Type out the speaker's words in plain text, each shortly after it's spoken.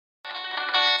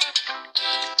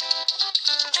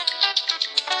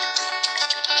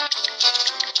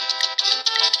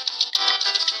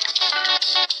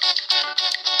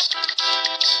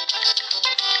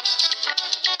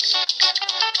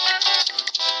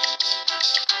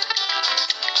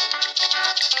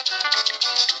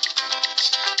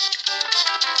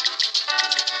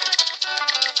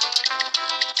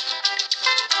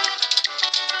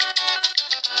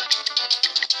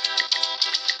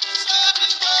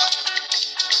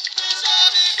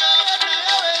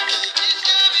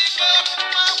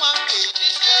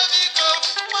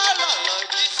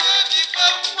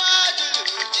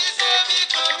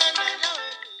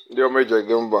Dear Major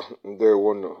Gamba,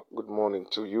 good morning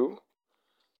to you.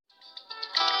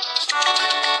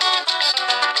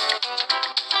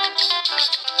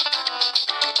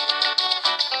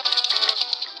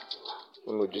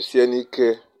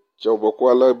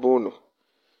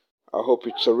 I hope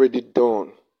it's already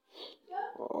done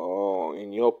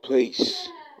in your place.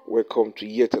 Welcome to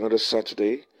yet another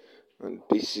Saturday, and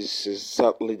this is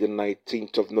exactly the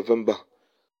 19th of November.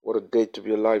 What a day to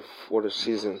be alive, what a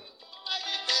season.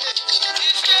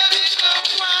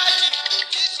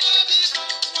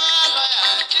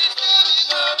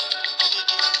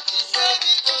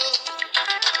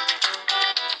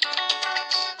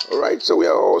 Alright, so we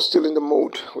are all still in the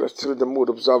mood. We are still in the mood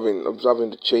observing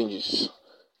the changes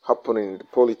happening in the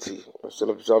polity. We're still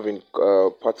observing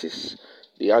parties,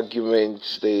 the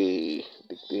arguments, the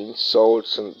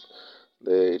insults, and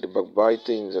the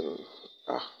backbitings, and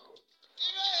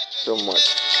so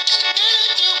much.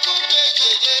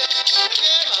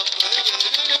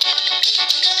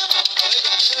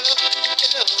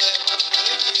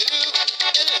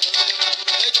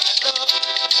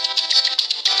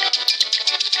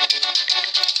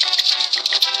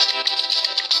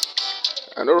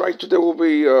 And alright, today we'll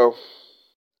be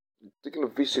taking a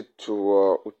visit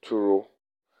to Uturu.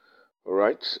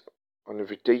 Alright, on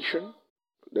invitation.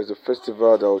 There's a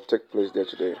festival that will take place there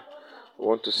today. We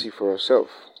want to see for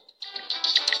ourselves.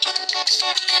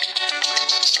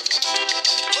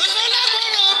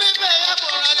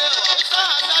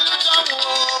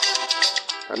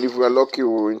 And if we are lucky,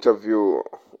 we'll interview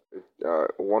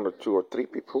one or two or three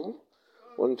people.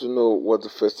 Want to know what the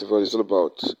festival is all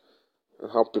about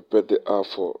and how prepared they are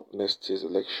for next year's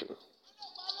election.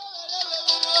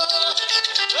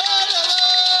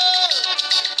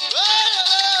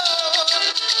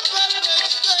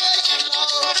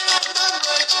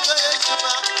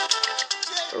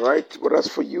 Alright, but as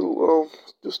for you,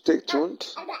 do stay tuned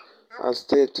and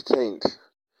stay entertained.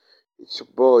 It's your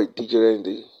boy, DJ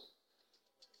Andy.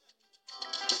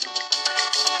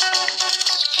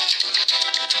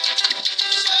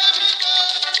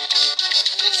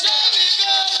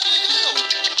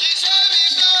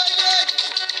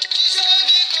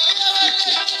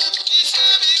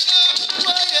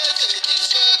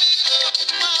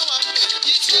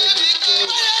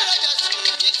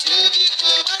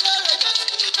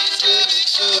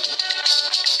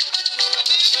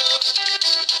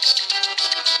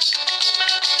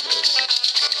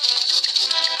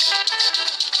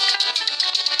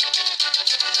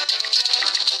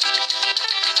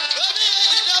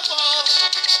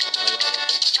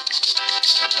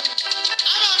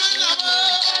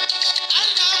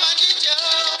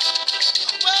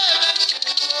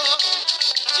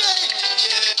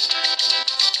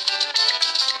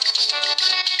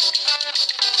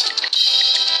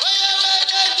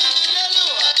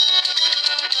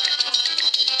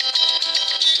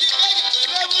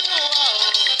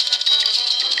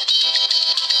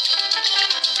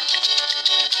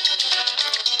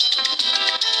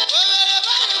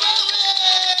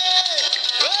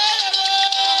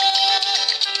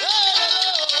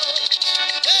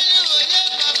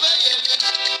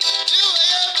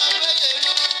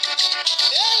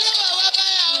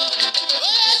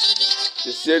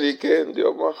 Again, the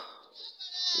Oma.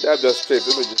 That's the state.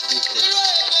 Let me just see.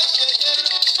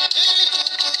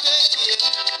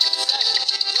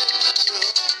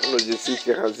 I'm just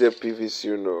see has their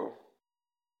PVC,